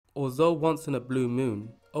Although once in a blue moon,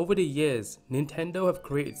 over the years, Nintendo have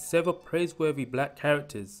created several praiseworthy black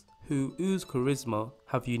characters who ooze charisma,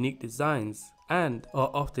 have unique designs, and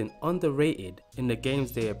are often underrated in the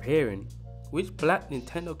games they appear in. Which black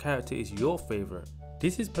Nintendo character is your favorite?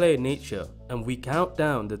 This is PlayerNature, and we count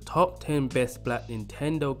down the top 10 best black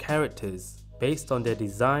Nintendo characters based on their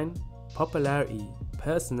design, popularity,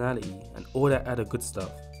 personality, and all that other good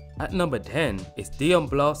stuff. At number 10 is Dion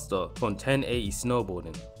Blaster from 1080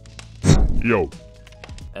 Snowboarding. Yo.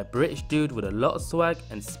 A British dude with a lot of swag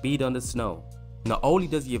and speed on the snow. Not only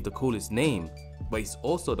does he have the coolest name, but he's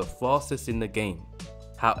also the fastest in the game.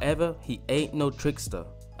 However, he ain't no trickster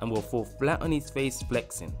and will fall flat on his face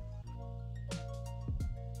flexing.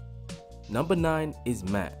 Number 9 is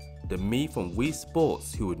Matt, the me from Wii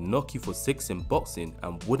Sports who would knock you for 6 in boxing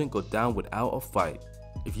and wouldn't go down without a fight.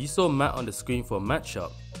 If you saw Matt on the screen for a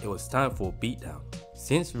matchup, it was time for a beatdown.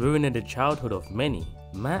 Since ruining the childhood of many,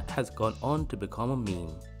 Matt has gone on to become a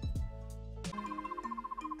meme.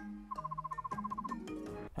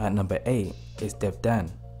 At number 8 is Dev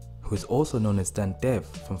Dan, who is also known as Dan Dev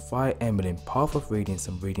from Fire Emblem Path of Radiance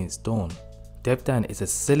and Radiance Dawn. Dev Dan is a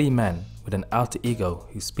silly man with an alter ego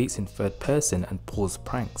who speaks in third person and pulls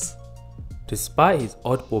pranks. Despite his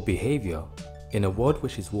oddball behaviour, in a world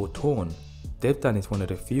which is war torn, Dev Dan is one of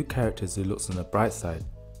the few characters who looks on the bright side.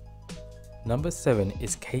 Number 7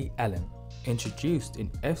 is Kate Allen. Introduced in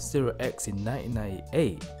F-Zero X in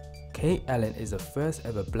 1998, Kate Allen is the first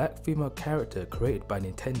ever black female character created by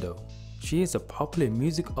Nintendo. She is a popular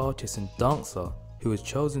music artist and dancer who was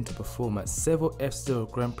chosen to perform at several F-Zero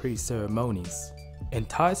Grand Prix ceremonies.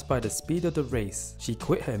 Enticed by the speed of the race, she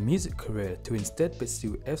quit her music career to instead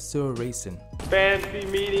pursue F-Zero racing. Fancy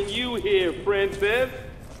meeting you here, princess.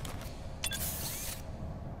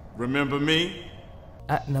 Remember me?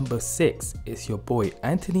 At number 6 is your boy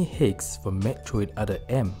Anthony Higgs from Metroid Other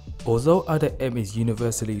M. Although Other M is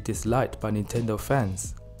universally disliked by Nintendo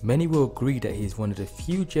fans, many will agree that he is one of the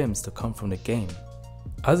few gems to come from the game.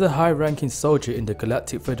 As a high-ranking soldier in the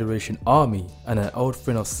Galactic Federation army and an old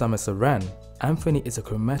friend of Samus Aran, Anthony is a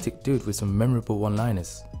chromatic dude with some memorable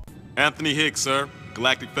one-liners. Anthony Higgs, sir.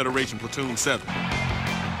 Galactic Federation Platoon 7.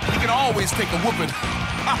 You can always take a whooping.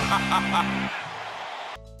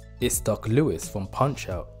 It's Doc Lewis from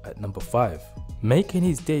Punch-Out! At number 5. Making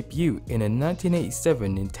his debut in a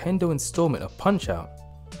 1987 Nintendo installment of Punch-Out!,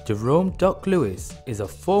 Jerome Doc Lewis is a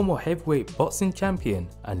former heavyweight boxing champion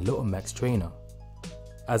and Little Mac's trainer.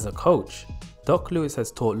 As a coach, Doc Lewis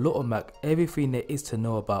has taught Little Mac everything there is to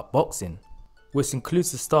know about boxing, which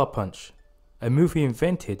includes the Star Punch, a move he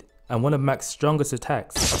invented and one of Mac's strongest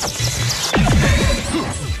attacks.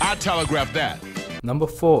 I telegraphed that. Number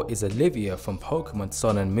 4 is Olivia from Pokemon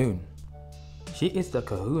Sun and Moon. She is the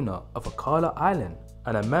kahuna of Akala Island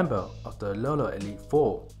and a member of the Alola Elite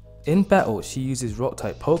Four. In battle, she uses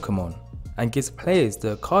rock-type Pokemon and gives players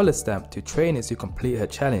the Akala stamp to trainers who complete her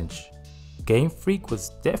challenge. Game Freak was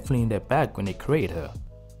definitely in their bag when they created her.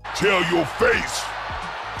 Tell your face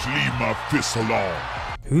to leave my fists alone.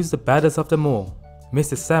 Who's the baddest of them all?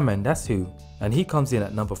 Mr. Sandman, that's who, and he comes in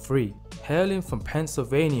at number 3. Hailing from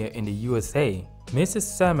Pennsylvania in the USA, Mr.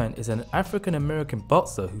 Sandman is an African American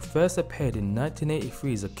boxer who first appeared in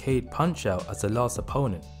 1983's arcade Punch-Out! As the last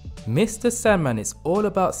opponent. Mr. Sandman is all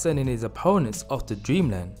about sending his opponents off to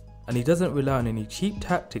Dreamland, and he doesn't rely on any cheap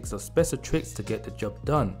tactics or special tricks to get the job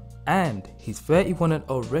done. And his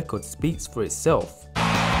 31-0 record speaks for itself.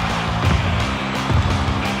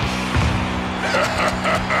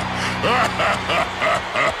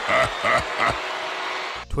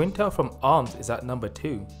 Twintelle from ARMS is at number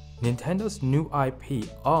 2. Nintendo's new IP,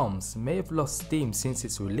 ARMS, may have lost steam since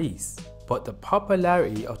its release, but the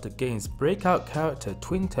popularity of the game's breakout character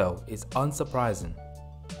Twintelle is unsurprising.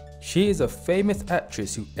 She is a famous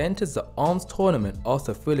actress who enters the ARMS tournament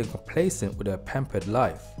after feeling complacent with her pampered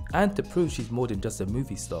life, and to prove she's more than just a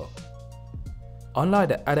movie star. Unlike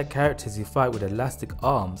the other characters who fight with elastic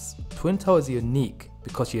arms, Twintelle is unique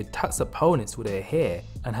because she attacks opponents with her hair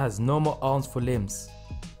and has normal arms for limbs.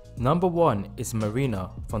 Number 1 is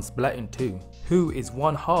Marina from Splatoon 2, who is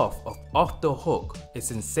one half of Off the Hook, a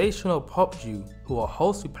sensational pop duo who are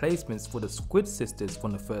host replacements for the Squid Sisters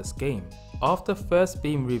from the first game. After first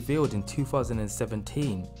being revealed in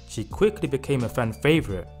 2017, she quickly became a fan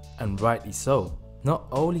favourite, and rightly so. Not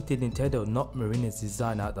only did Nintendo knock Marina's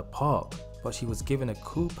design out the park, but she was given a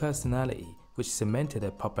cool personality which cemented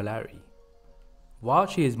her popularity. While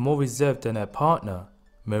she is more reserved than her partner,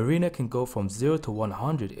 Marina can go from 0 to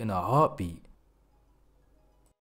 100 in a heartbeat